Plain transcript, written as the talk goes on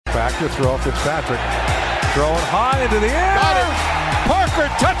Back to throw, Fitzpatrick. Throwing high into the air. Got it. Parker,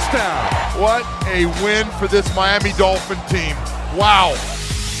 touchdown. What a win for this Miami Dolphin team. Wow.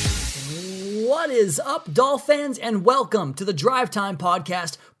 What is up, Dolphins, and welcome to the Drive Time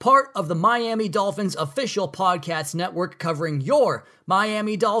Podcast, part of the Miami Dolphins official podcast network covering your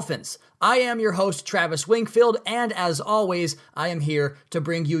Miami Dolphins. I am your host, Travis Wingfield, and as always, I am here to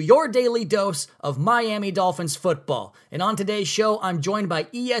bring you your daily dose of Miami Dolphins football. And on today's show, I'm joined by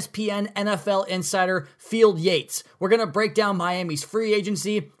ESPN NFL insider Field Yates. We're going to break down Miami's free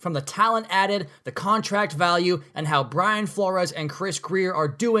agency, from the talent added, the contract value, and how Brian Flores and Chris Grier are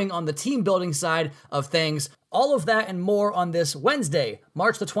doing on the team building side of things. All of that and more on this Wednesday,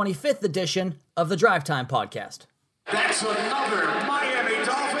 March the 25th edition of the Drive Time Podcast. That's another Miami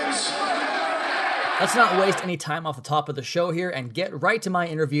Dolphins. Let's not waste any time off the top of the show here and get right to my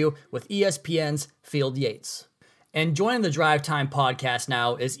interview with ESPN's Field Yates. And joining the Drive Time Podcast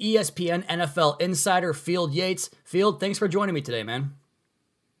now is ESPN NFL insider Field Yates. Field, thanks for joining me today, man.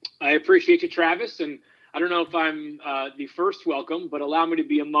 I appreciate you, Travis, and I don't know if I'm the first welcome, but allow me to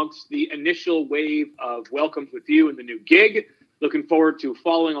be amongst the initial wave of welcomes with you in the new gig. Looking forward to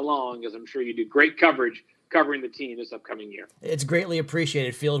following along, as I'm sure you do great coverage covering the team this upcoming year. It's greatly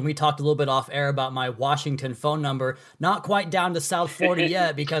appreciated, Field. And we talked a little bit off air about my Washington phone number. Not quite down to South Florida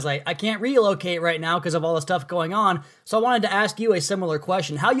yet because I can't relocate right now because of all the stuff going on. So I wanted to ask you a similar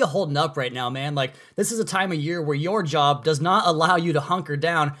question. How you holding up right now, man? Like, this is a time of year where your job does not allow you to hunker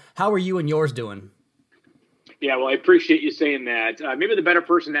down. How are you and yours doing? Yeah, well, I appreciate you saying that. Maybe the better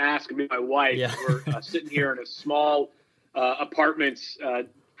person to ask would be my wife. Yeah. We're sitting here in a small apartment,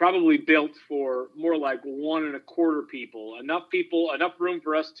 probably built for more like 1.25 people. Enough room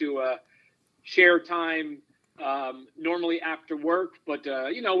for us to share time normally after work. But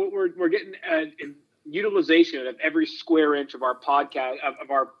we're getting utilization of every square inch of our podcast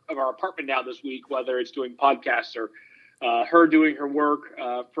of our apartment now this week, whether it's doing podcasts or her doing her work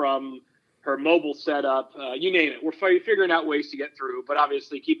from her mobile setup, you name it. We're figuring out ways to get through, but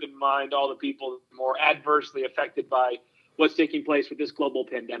obviously keep in mind all the people more adversely affected by what's taking place with this global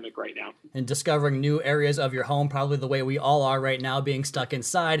pandemic right now. And discovering new areas of your home, probably the way we all are right now, being stuck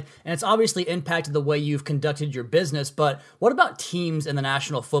inside. And it's obviously impacted the way you've conducted your business. But what about teams in the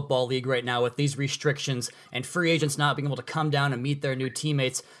National Football League right now with these restrictions and free agents not being able to come down and meet their new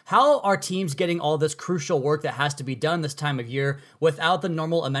teammates? How are teams getting all this crucial work that has to be done this time of year without the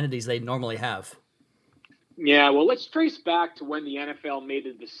normal amenities they normally have? Yeah, well, let's trace back to when the NFL made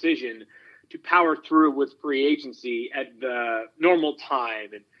the decision to power through with free agency at the normal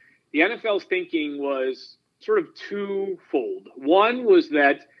time. And the NFL's thinking was sort of twofold. One was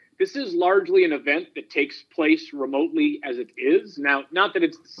that this is largely an event that takes place remotely as it is. Now, not that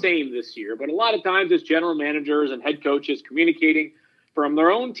it's the same this year, but a lot of times it's general managers and head coaches communicating from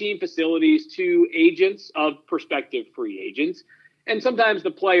their own team facilities to agents of prospective free agents, and sometimes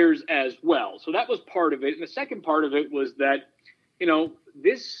the players as well. So that was part of it. And the second part of it was that,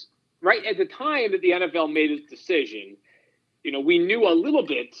 this right at the time that the NFL made its decision, we knew a little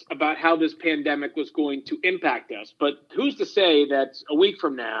bit about how this pandemic was going to impact us. But who's to say that a week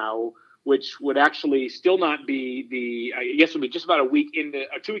from now, which would actually still not be I guess would be just about a week into,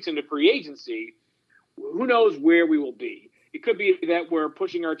 2 weeks into free agency, who knows where we will be? It could be that we're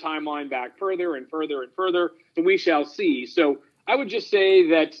pushing our timeline back further and further and further, and we shall see. So I would just say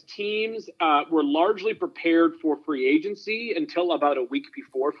that teams were largely prepared for free agency until about a week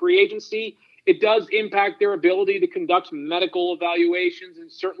before free agency. It does impact their ability to conduct medical evaluations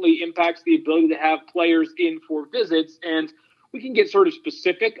and certainly impacts the ability to have players in for visits. And we can get sort of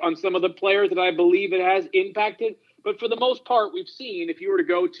specific on some of the players that I believe it has impacted. But for the most part, we've seen, if you were to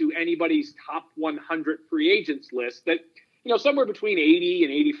go to anybody's top 100 free agents list, that somewhere between 80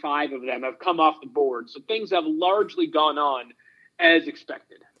 and 85 of them have come off the board. So things have largely gone on as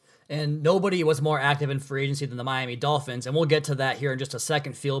expected. And nobody was more active in free agency than the Miami Dolphins, and we'll get to that here in just a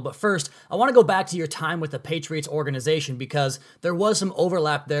second, Field. But first, I want to go back to your time with the Patriots organization because there was some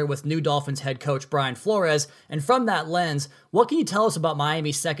overlap there with new Dolphins head coach Brian Flores. And from that lens, what can you tell us about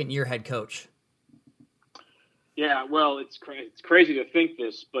Miami's second-year head coach? Yeah, well, it's crazy to think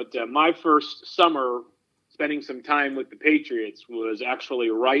this, but my first summer spending some time with the Patriots was actually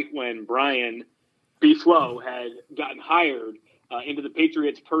right when Brian B. Flo had gotten hired into the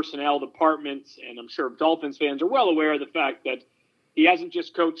Patriots personnel department, and I'm sure Dolphins fans are well aware of the fact that he hasn't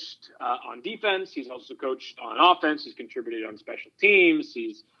just coached on defense, he's also coached on offense, he's contributed on special teams,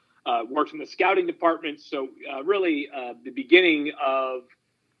 he's worked in the scouting department, so really the beginning of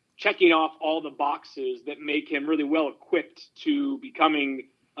checking off all the boxes that make him really well equipped to becoming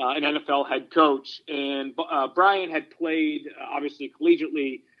an NFL head coach. And Brian had played, obviously,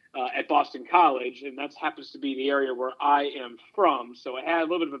 collegiately at Boston College, and that happens to be the area where I am from. So I had a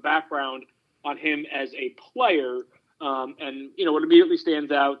little bit of a background on him as a player. And, what immediately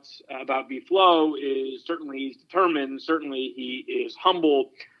stands out about V-Flow is certainly he's determined, certainly he is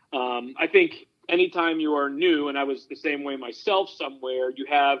humble. I think anytime you are new, and I was the same way myself somewhere, you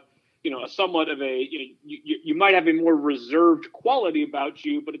have, a somewhat of you might have a more reserved quality about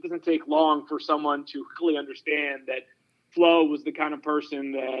you, but it doesn't take long for someone to really understand that Flo was the kind of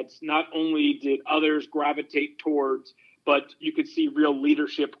person that not only did others gravitate towards, but you could see real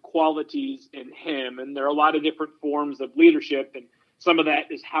leadership qualities in him. And there are a lot of different forms of leadership, and some of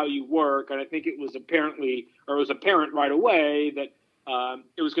that is how you work. And I think it was apparent right away that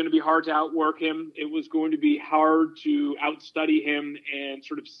it was going to be hard to outwork him. It was going to be hard to outstudy him and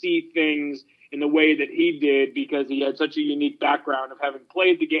sort of see things in the way that he did, because he had such a unique background of having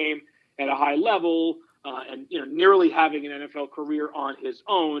played the game at a high level and nearly having an NFL career on his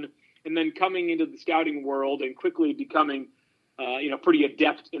own, and then coming into the scouting world and quickly becoming pretty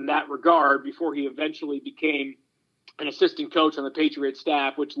adept in that regard before he eventually became an assistant coach on the Patriots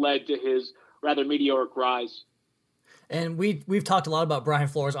staff, which led to his rather meteoric rise. And we've talked a lot about Brian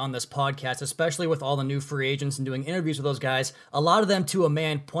Flores on this podcast, especially with all the new free agents and doing interviews with those guys. A lot of them, to a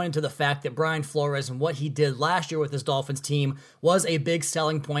man, pointed to the fact that Brian Flores and what he did last year with his Dolphins team was a big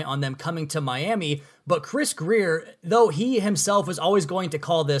selling point on them coming to Miami. But Chris Grier, though he himself is always going to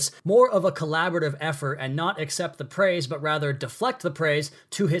call this more of a collaborative effort and not accept the praise, but rather deflect the praise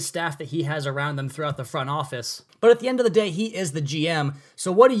to his staff that he has around them throughout the front office. But at the end of the day, he is the GM.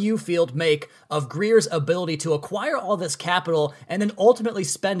 So what do you, Field, make of Grier's ability to acquire all this capital and then ultimately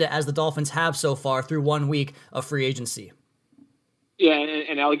spend it as the Dolphins have so far through 1 week of free agency? Yeah,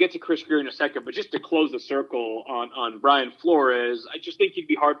 and I'll get to Chris Grier in a second, but just to close the circle on Brian Flores, I just think you'd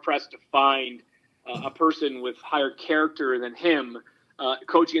be hard-pressed to find a person with higher character than him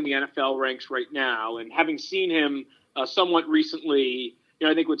coaching in the NFL ranks right now. And having seen him somewhat recently,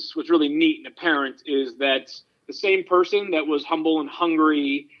 I think what's really neat and apparent is that the same person that was humble and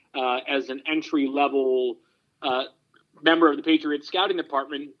hungry as an entry-level member of the Patriots scouting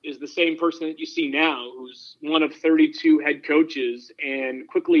department is the same person that you see now, who's one of 32 head coaches and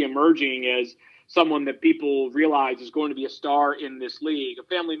quickly emerging as someone that people realize is going to be a star in this league, a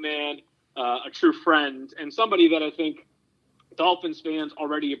family man, a true friend, and somebody that I think Dolphins fans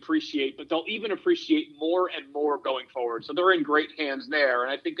already appreciate, but they'll even appreciate more and more going forward. So they're in great hands there.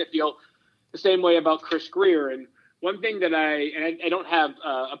 And I think I feel the same way about Chris Grier. And one thing that I don't have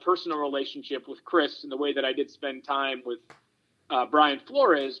a personal relationship with Chris in the way that I did spend time with Brian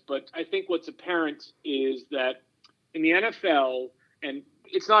Flores, but I think what's apparent is that in the NFL, and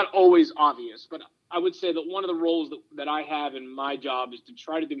it's not always obvious, but I would say that one of the roles that I have in my job is to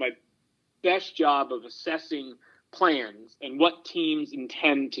try to do my best job of assessing plans and what teams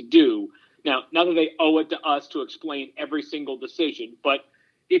intend to do. Now, not that they owe it to us to explain every single decision, but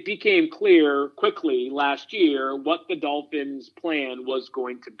it became clear quickly last year what the Dolphins' plan was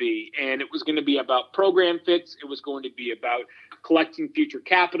going to be. And it was going to be about program fits. It was going to be about collecting future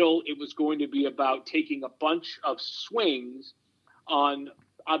capital. It was going to be about taking a bunch of swings on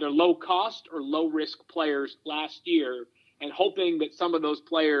either low cost or low risk players last year and hoping that some of those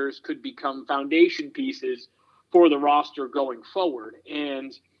players could become foundation pieces for the roster going forward.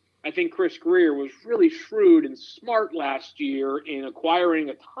 And I think Chris Grier was really shrewd and smart last year in acquiring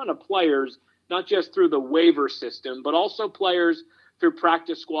a ton of players, not just through the waiver system, but also players through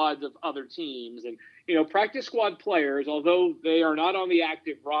practice squads of other teams. And, practice squad players, although they are not on the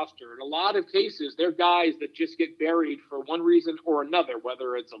active roster, in a lot of cases, they're guys that just get buried for one reason or another,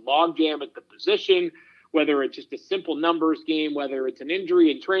 whether it's a logjam at the position, whether it's just a simple numbers game, whether it's an injury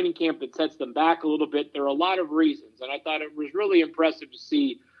in training camp that sets them back a little bit. There are a lot of reasons. And I thought it was really impressive to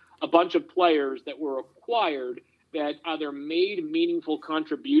see a bunch of players that were acquired that either made meaningful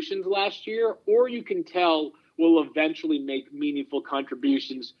contributions last year, or you can tell will eventually make meaningful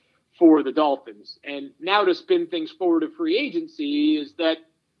contributions for the Dolphins. And now to spin things forward to free agency is that,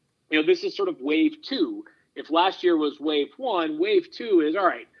 this is sort of wave two. If last year was wave one, wave two is, all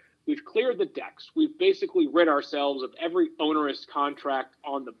right, we've cleared the decks. We've basically rid ourselves of every onerous contract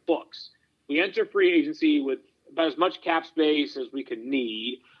on the books. We enter free agency with about as much cap space as we can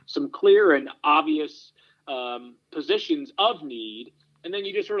need, some clear and obvious positions of need, and then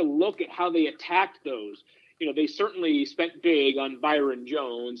you just sort of look at how they attacked those. They certainly spent big on Byron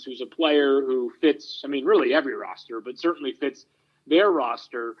Jones, who's a player who fits, really every roster, but certainly fits their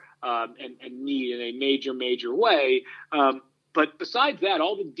roster and need in a major, major way. But besides that,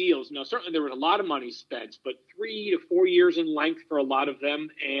 all the deals, certainly there was a lot of money spent, but 3 to 4 years in length for a lot of them.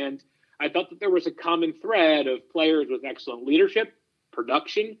 And I thought that there was a common thread of players with excellent leadership,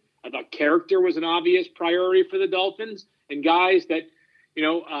 production. I thought character was an obvious priority for the Dolphins, and guys that,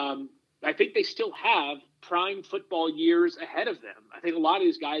 I think they still have prime football years ahead of them. I think a lot of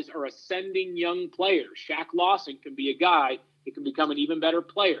these guys are ascending young players. Shaq Lawson can be a guy that can become an even better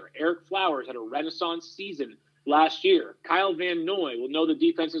player. Eric Flowers had a renaissance season last year. Kyle Van Noy will know the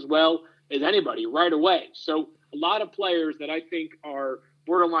defense as well as anybody right away. So a lot of players that I think are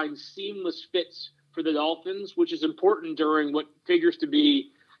borderline seamless fits for the Dolphins, which is important during what figures to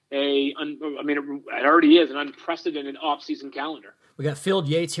be it already is an unprecedented offseason calendar. We got Field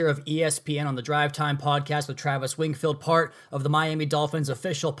Yates here of ESPN on the Drive Time podcast with Travis Wingfield, part of the Miami Dolphins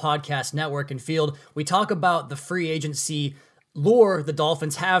official podcast network. And Field, we talk about the free agency lure the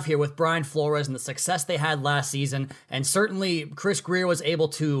Dolphins have here with Brian Flores and the success they had last season. And certainly Chris Grier was able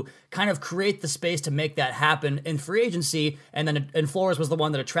to kind of create the space to make that happen in free agency. And Flores was the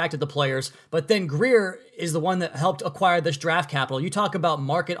one that attracted the players. But then Grier is the one that helped acquire this draft capital. You talk about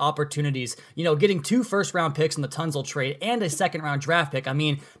market opportunities, getting 2 first-round picks in the Tunzel trade and a second-round draft pick. I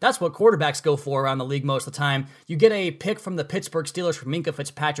mean, that's what quarterbacks go for around the league most of the time. You get a pick from the Pittsburgh Steelers for Minkah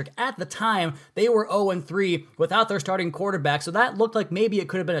Fitzpatrick. At the time, they were 0-3 without their starting quarterback, so that looked like maybe it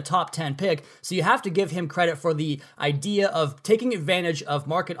could have been a top 10 pick. So you have to give him credit for the idea of taking advantage of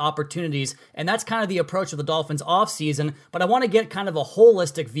market opportunities, and that's kind of the approach of the Dolphins offseason. But I want to get kind of a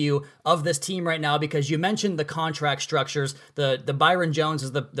holistic view of this team right now, because you mentioned the contract structures. The Byron Jones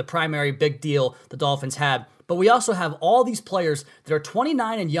is the primary big deal the Dolphins had. But we also have all these players that are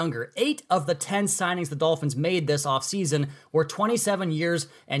 29 and younger. 8 of the 10 signings the Dolphins made this offseason were 27 years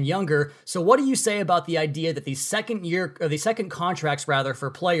and younger. So what do you say about the idea that the second contracts for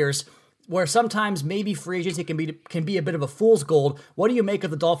players, where sometimes maybe free agency can be a bit of a fool's gold? What do you make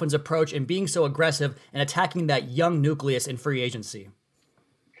of the Dolphins' approach in being so aggressive and attacking that young nucleus in free agency?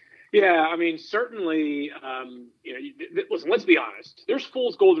 Yeah, I mean, certainly, listen, let's be honest. There's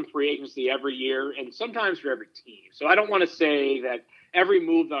fool's gold in free agency every year and sometimes for every team. So I don't want to say that every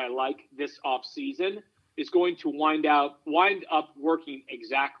move that I like this offseason is going to wind up working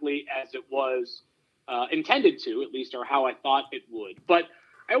exactly as it was intended to, at least, or how I thought it would. But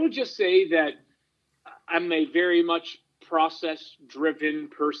I would just say that I'm a very much process-driven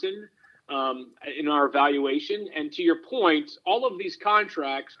person in our evaluation. And to your point, all of these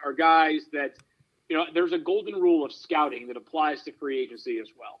contracts are guys that, there's a golden rule of scouting that applies to free agency as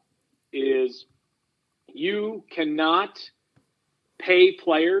well, is you cannot pay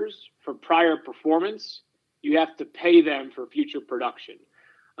players for prior performance. You have to pay them for future production.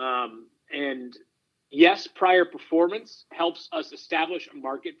 And yes, prior performance helps us establish a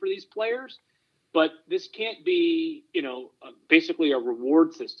market for these players, but this can't be, basically a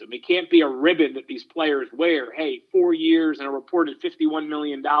reward system. It can't be a ribbon that these players wear. Hey, 4 years and a reported $51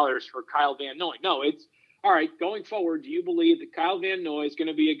 million for Kyle Van Noy. No, it's all right. Going forward, do you believe that Kyle Van Noy is going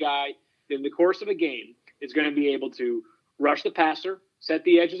to be a guy that in the course of a game is going to be able to rush the passer, set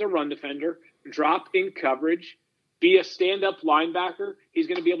the edge as a run defender, drop in coverage, be a stand-up linebacker? He's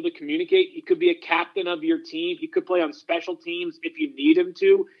going to be able to communicate. He could be a captain of your team. He could play on special teams if you need him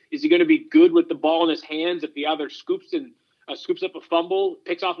to. Is he going to be good with the ball in his hands if the other scoops up a fumble,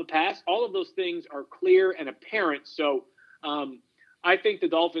 picks off a pass? All of those things are clear and apparent. So I think the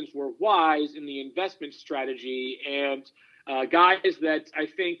Dolphins were wise in the investment strategy, and guys that I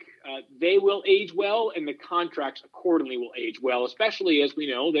think they will age well, and the contracts accordingly will age well, especially as we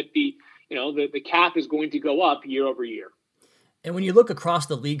know that the cap is going to go up year over year. And when you look across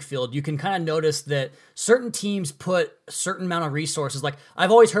the league field, you can kind of notice that certain teams put a certain amount of resources. Like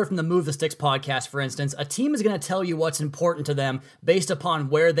I've always heard from the Move the Sticks podcast, for instance, a team is going to tell you what's important to them based upon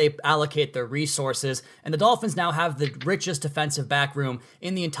where they allocate their resources. And the Dolphins now have the richest defensive back room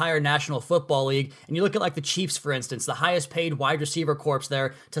in the entire National Football League. And you look at like the Chiefs, for instance, the highest paid wide receiver corps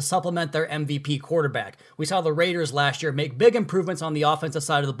there to supplement their MVP quarterback. We saw the Raiders last year make big improvements on the offensive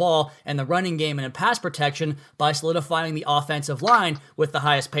side of the ball and the running game and in pass protection by solidifying the offensive line with the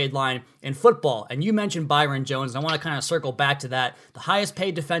highest paid line in football. And you mentioned Byron Jones, and I want to kind of circle back to that. The highest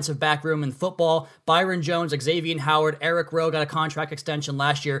paid defensive back room in football, Byron Jones, Xavier Howard, Eric Rowe got a contract extension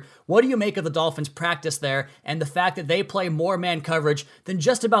last year. What do you make of the Dolphins' practice there and the fact that they play more man coverage than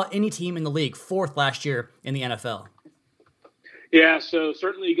just about any team in the league, 4th last year in the NFL? Yeah, so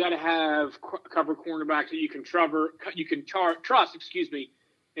certainly you got to have cover cornerbacks that you can trust,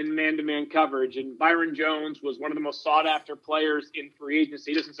 in man-to-man coverage. And Byron Jones was one of the most sought-after players in free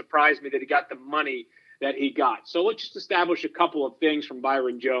agency. It doesn't surprise me that he got the money that he got. So let's just establish a couple of things from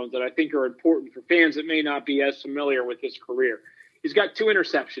Byron Jones that I think are important for fans that may not be as familiar with his career. He's got 2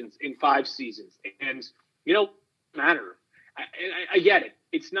 interceptions in 5 seasons. And, matter. I get it.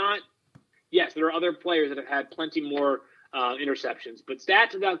 It's not – yes, there are other players that have had plenty more interceptions. But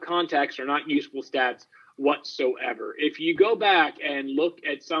stats without context are not useful stats whatsoever. If you go back and look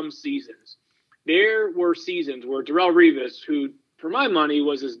at some seasons, there were seasons where Darrelle Revis, who for my money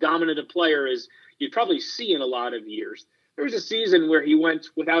was as dominant a player as you'd probably see in a lot of years, there was a season where he went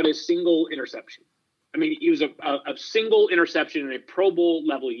without a single interception. I mean, he was a single interception in a Pro Bowl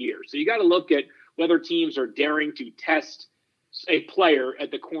level year. So you got to look at whether teams are daring to test a player at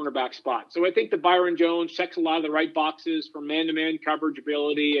the cornerback spot. So I think that Byron Jones checks a lot of the right boxes for man-to-man coverage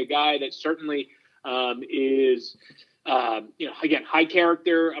ability, a guy that certainly is, again, high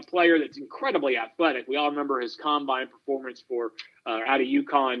character, a player that's incredibly athletic. We all remember his combine performance for out of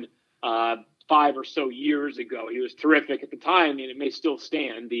UConn 5 or so years ago. He was terrific at the time, and it may still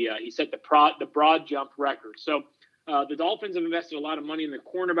stand. He set the broad jump record. So the Dolphins have invested a lot of money in the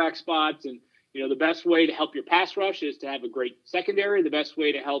cornerback spots, and the best way to help your pass rush is to have a great secondary. The best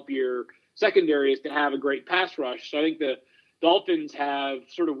way to help your secondary is to have a great pass rush. So I think the Dolphins have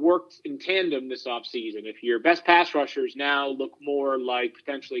sort of worked in tandem this offseason. If your best pass rushers now look more like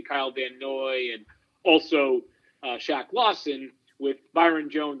potentially Kyle Van Noy and also Shaq Lawson with Byron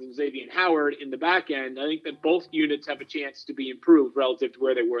Jones and Xavier Howard in the back end, I think that both units have a chance to be improved relative to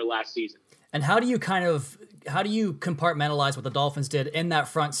where they were last season. And how do you compartmentalize what the Dolphins did in that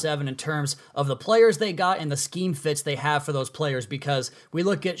front seven in terms of the players they got and the scheme fits they have for those players? Because we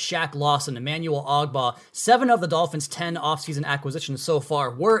look at Shaq Lawson, Emmanuel Ogbah, 7 of the Dolphins' 10 offseason acquisitions so far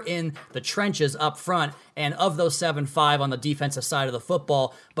were in the trenches up front, and of those 7, 5 on the defensive side of the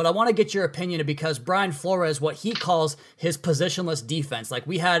football. But I want to get your opinion because Brian Flores, what he calls his positionless defense, like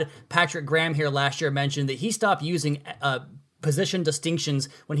we had Patrick Graham here last year mentioned that he stopped using position distinctions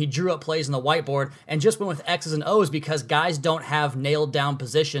when he drew up plays on the whiteboard and just went with X's and O's because guys don't have nailed down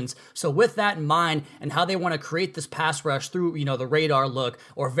positions. So with that in mind and how they want to create this pass rush through, the radar look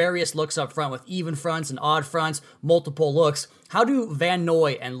or various looks up front with even fronts and odd fronts, multiple looks, how do Van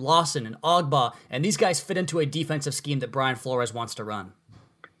Noy and Lawson and Ogbah and these guys fit into a defensive scheme that Brian Flores wants to run?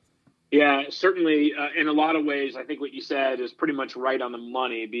 Yeah, certainly. In a lot of ways, I think what you said is pretty much right on the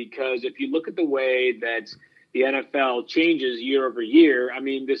money because if you look at the way that the NFL changes year over year. I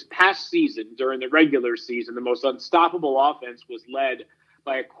mean, this past season, during the regular season, the most unstoppable offense was led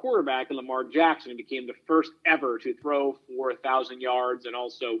by a quarterback in Lamar Jackson, who became the first ever to throw for 1,000 yards and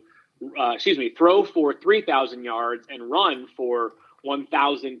also, throw for 3,000 yards and run for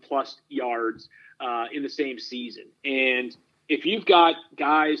 1,000 plus yards in the same season. And if you've got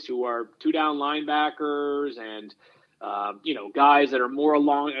guys who are 2-down linebackers and guys that are more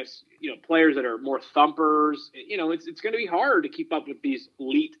along, players that are more thumpers, it's going to be hard to keep up with these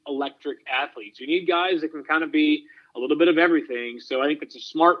elite electric athletes. You need guys that can kind of be a little bit of everything. So I think it's a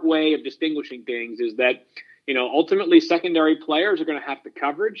smart way of distinguishing things is that, ultimately secondary players are going to have to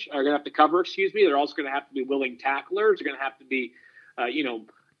cover. They're also going to have to be willing tacklers. They're going to have to be,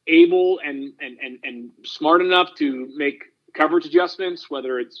 able and smart enough to make coverage adjustments,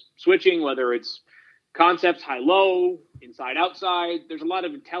 whether it's switching, whether it's concepts, high-low, inside-outside. There's a lot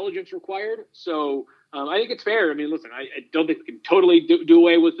of intelligence required. So I think it's fair. I mean, listen, I don't think we can totally do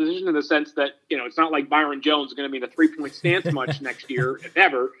away with position in the sense that, it's not like Byron Jones is going to be in a three-point stance much next year, if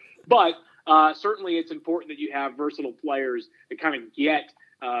ever. But certainly it's important that you have versatile players that kind of get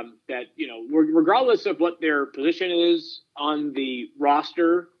that, regardless of what their position is on the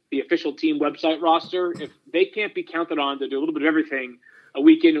roster, the official team website roster, if they can't be counted on to do a little bit of everything a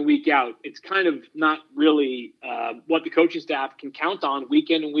week in and week out, it's kind of not really what the coaching staff can count on week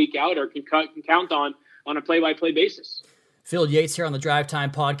in and week out or can count on a play-by-play basis. Phil Yates here on the Drive Time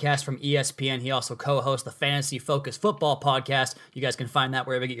podcast from ESPN. He also co-hosts the Fantasy Focus Football podcast. You guys can find that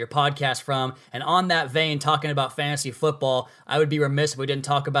wherever you get your podcast from. And on that vein, talking about fantasy football, I would be remiss if we didn't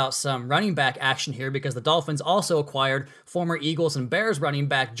talk about some running back action here because the Dolphins also acquired former Eagles and Bears running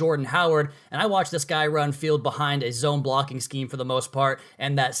back Jordan Howard. And I watched this guy run field behind a zone blocking scheme for the most part.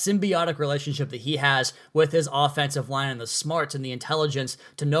 And that symbiotic relationship that he has with his offensive line and the smarts and the intelligence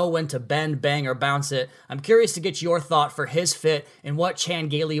to know when to bend, bang, or bounce it. I'm curious to get your thought for his fit and what Chan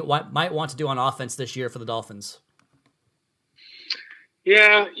Gailey might want to do on offense this year for the Dolphins.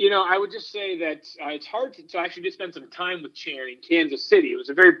 Yeah, I would just say that it's hard to actually just spend some time with Chan in Kansas City. It was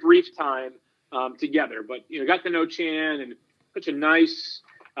a very brief time together, but got to know Chan and such a nice,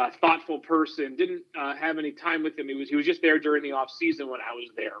 thoughtful person. Didn't have any time with him. He was just there during the off season when I was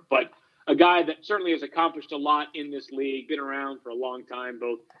there, but a guy that certainly has accomplished a lot in this league, been around for a long time,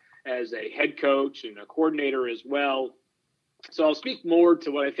 both as a head coach and a coordinator as well. So I'll speak more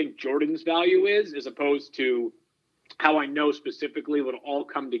to what I think Jordan's value is as opposed to how I know specifically what will all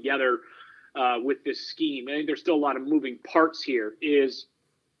come together with this scheme. I think there's still a lot of moving parts here. Is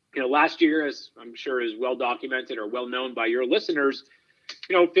Last year, as I'm sure is well documented or well known by your listeners,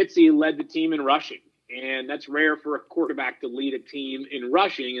 Fitzy led the team in rushing. And that's rare for a quarterback to lead a team in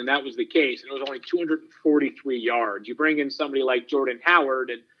rushing, and that was the case. And it was only 243 yards. You bring in somebody like Jordan Howard,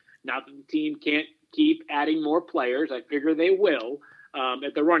 and not that the team can't keep adding more players. I figure they will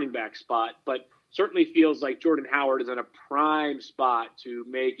at the running back spot. But certainly feels like Jordan Howard is in a prime spot to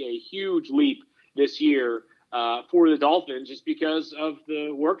make a huge leap this year for the Dolphins just because of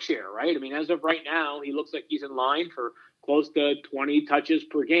the work share, right? I mean, as of right now, he looks like he's in line for close to 20 touches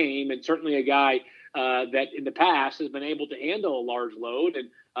per game, and certainly a guy that in the past has been able to handle a large load and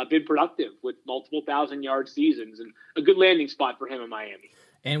been productive with multiple 1,000-yard seasons, and a good landing spot for him in Miami.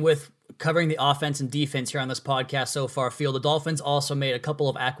 And with covering the offense and defense here on this podcast so far, Phil, the Dolphins also made a couple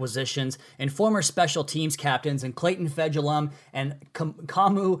of acquisitions and former special teams captains in Clayton Fejedelem and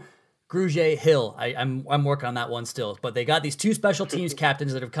Kamu Grugier-Hill. I'm working on that one still, but they got these two special teams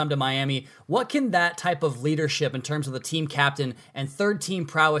captains that have come to Miami. What can that type of leadership in terms of the team captain and third team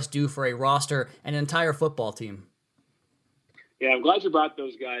prowess do for a roster and an entire football team? Yeah, I'm glad you brought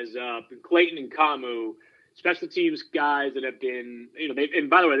those guys up. Clayton and Kamu, special teams guys that have been, and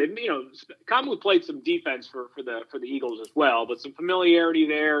by the way, Kamu played some defense for the Eagles as well, but some familiarity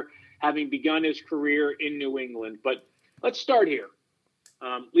there, having begun his career in New England. But let's start here.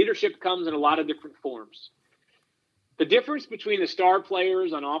 Leadership comes in a lot of different forms. The difference between the star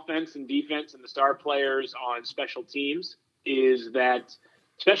players on offense and defense and the star players on special teams is that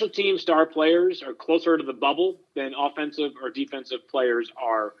special team star players are closer to the bubble than offensive or defensive players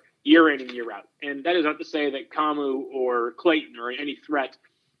are year in and year out. And that is not to say that Kamu or Clayton are any threat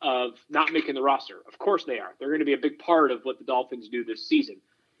of not making the roster. Of course they are. They're going to be a big part of what the Dolphins do this season.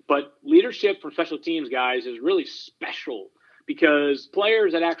 But leadership from special teams guys is really special because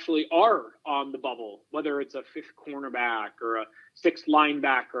players that actually are on the bubble, whether it's a fifth cornerback or a sixth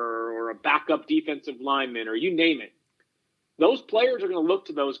linebacker or a backup defensive lineman or you name it, those players are going to look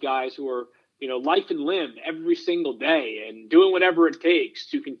to those guys who are, life and limb every single day and doing whatever it takes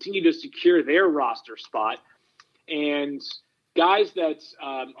to continue to secure their roster spot. And guys that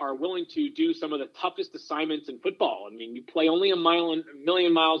are willing to do some of the toughest assignments in football. I mean, you play only a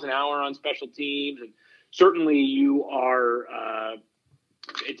million miles an hour on special teams, and certainly you are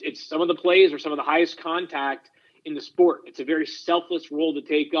it's some of the plays are some of the highest contact in the sport. It's a very selfless role to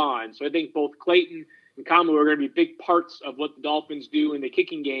take on. So I think both Clayton and Kamu are going to be big parts of what the Dolphins do in the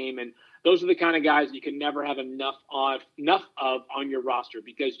kicking game, and those are the kind of guys that you can never have enough of on your roster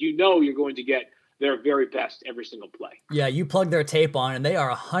because you're going to get their very best every single play. Yeah, you plug their tape on, and they are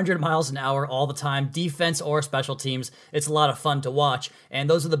 100 miles an hour all the time, defense or special teams. It's a lot of fun to watch. And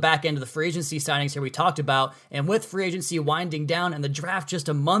those are the back end of the free agency signings here we talked about. And with free agency winding down and the draft just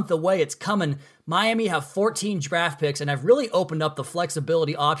a month away, it's coming. Miami have 14 draft picks and have really opened up the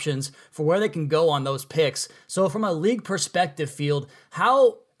flexibility options for where they can go on those picks. So from a league perspective, Field,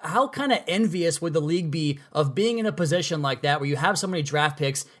 how kind of envious would the league be of being in a position like that where you have so many draft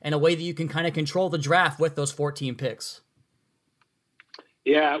picks and a way that you can kind of control the draft with those 14 picks?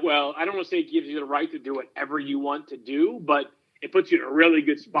 Yeah, well, I don't want to say it gives you the right to do whatever you want to do, but it puts you in a really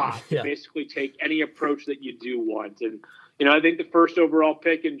good spot to basically take any approach that you do want. And, I think the first overall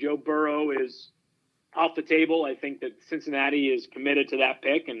pick in Joe Burrow is off the table. I think that Cincinnati is committed to that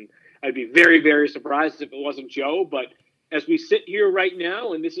pick, and I'd be very, very surprised if it wasn't Joe, but as we sit here right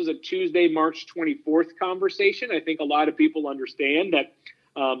now, and this is a Tuesday, March 24th conversation, I think a lot of people understand that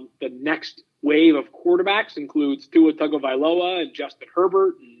the next wave of quarterbacks includes Tua Tagovailoa and Justin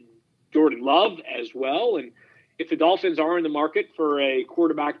Herbert and Jordan Love as well. And if the Dolphins are in the market for a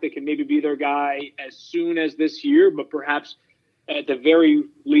quarterback that can maybe be their guy as soon as this year, but perhaps at the very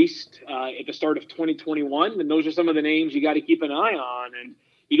least at the start of 2021, then those are some of the names you got to keep an eye on. And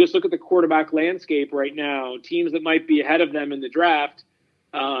you just look at the quarterback landscape right now, teams that might be ahead of them in the draft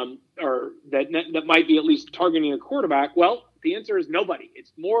or that might be at least targeting a quarterback. Well, the answer is nobody.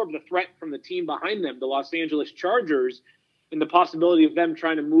 It's more of the threat from the team behind them, the Los Angeles Chargers, and the possibility of them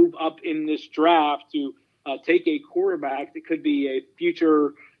trying to move up in this draft to take a quarterback that could be a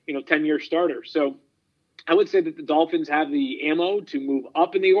future, 10-year starter. So I would say that the Dolphins have the ammo to move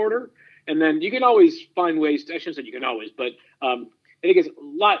up in the order. And then you can always find ways to, I shouldn't say you can always, but I think it's a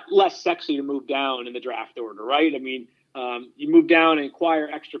lot less sexy to move down in the draft order, right? I mean, you move down and acquire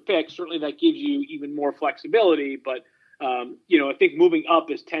extra picks. Certainly that gives you even more flexibility. But, I think moving up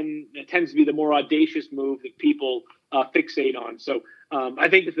tends to be the more audacious move that people fixate on. So I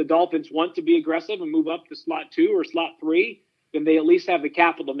think if the Dolphins want to be aggressive and move up to slot 2 or slot 3, then they at least have the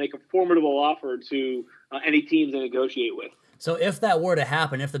capital to make a formidable offer to any teams they negotiate with. So if that were to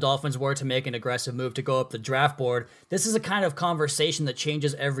happen, if the Dolphins were to make an aggressive move to go up the draft board, this is a kind of conversation that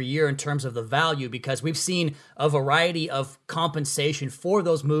changes every year in terms of the value, because we've seen a variety of compensation for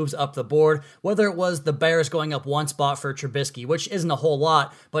those moves up the board, whether it was the Bears going up one spot for Trubisky, which isn't a whole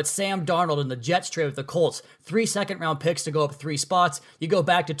lot, but Sam Darnold and the Jets trade with the Colts, 3 second-round picks to go up 3 spots. You go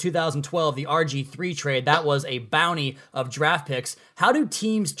back to 2012, the RG3 trade, that was a bounty of draft picks. How do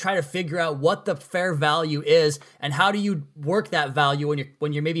teams try to figure out what the fair value is, and how do you work that value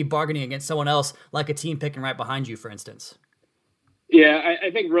when you're maybe bargaining against someone else, like a team picking right behind you, for instance? Yeah,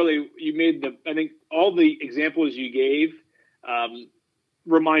 I think really you made I think all the examples you gave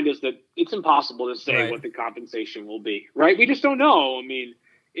remind us that it's impossible to say what the compensation will be, right? We just don't know. I mean,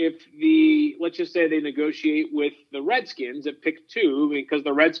 let's just say they negotiate with the Redskins at pick 2, because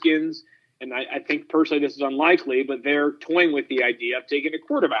the Redskins, and I think personally this is unlikely, but they're toying with the idea of taking a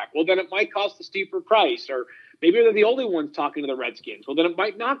quarterback. Well, then it might cost a steeper price, or maybe they're the only ones talking to the Redskins. Well, then it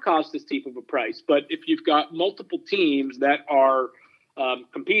might not cost as steep of a price. But if you've got multiple teams that are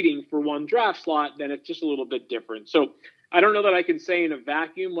competing for one draft slot, then it's just a little bit different. So I don't know that I can say in a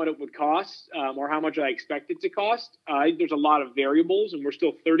vacuum what it would cost or how much I expect it to cost. There's a lot of variables, and we're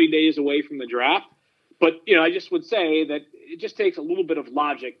still 30 days away from the draft. But, I just would say that it just takes a little bit of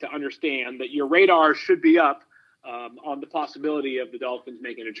logic to understand that your radar should be up on the possibility of the Dolphins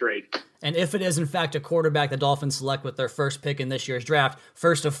making a trade. And if it is, in fact, a quarterback the Dolphins select with their first pick in this year's draft,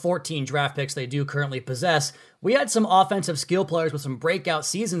 first of 14 draft picks they do currently possess, we had some offensive skill players with some breakout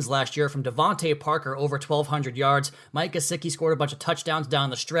seasons last year, from Devontae Parker, over 1,200 yards. Mike Gesicki scored a bunch of touchdowns down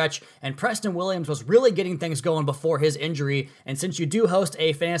the stretch, and Preston Williams was really getting things going before his injury. And since you do host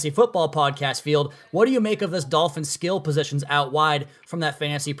a fantasy football podcast, Field, what do you make of this Dolphins skill positions out wide from that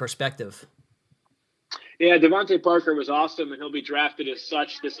fantasy perspective? Yeah, Devontae Parker was awesome, and he'll be drafted as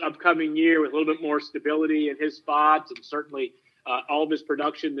such this upcoming year with a little bit more stability in his spots. And certainly all of his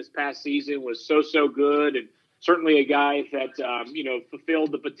production this past season was so good, and certainly a guy that,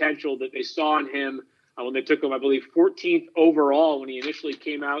 fulfilled the potential that they saw in him when they took him, I believe, 14th overall when he initially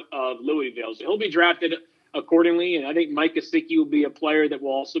came out of Louisville. So he'll be drafted accordingly, and I think Mike Gesicki will be a player that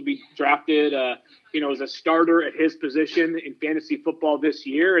will also be drafted, as a starter at his position in fantasy football this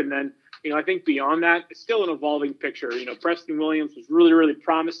year. And then, I think beyond that, it's still an evolving picture. Preston Williams was really, really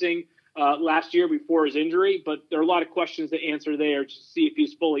promising last year before his injury, but there are a lot of questions to answer there to see if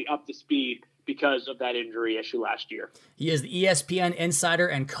he's fully up to speed because of that injury issue last year. He is the ESPN insider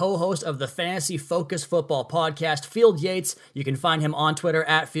and co-host of the Fantasy Focus Football podcast, Field Yates. You can find him on Twitter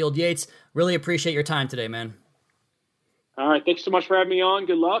at Field Yates. Really appreciate your time today, man. All right. Thanks so much for having me on.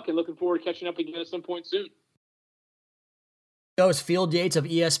 Good luck, and looking forward to catching up again at some point soon. It's Field Yates of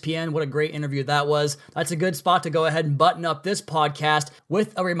ESPN. What a great interview that was. That's a good spot to go ahead and button up this podcast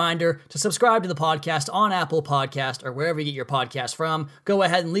with a reminder to subscribe to the podcast on Apple Podcast or wherever you get your podcast from. Go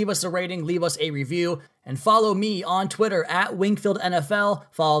ahead and leave us a rating, leave us a review, and follow me on Twitter at Wingfield NFL.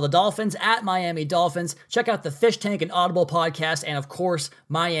 Follow the Dolphins at Miami Dolphins. Check out the Fish Tank and Audible podcast, and of course,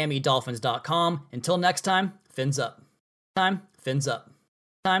 MiamiDolphins.com. Until next time, fins up. Time, fins up.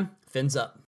 Time, fins up.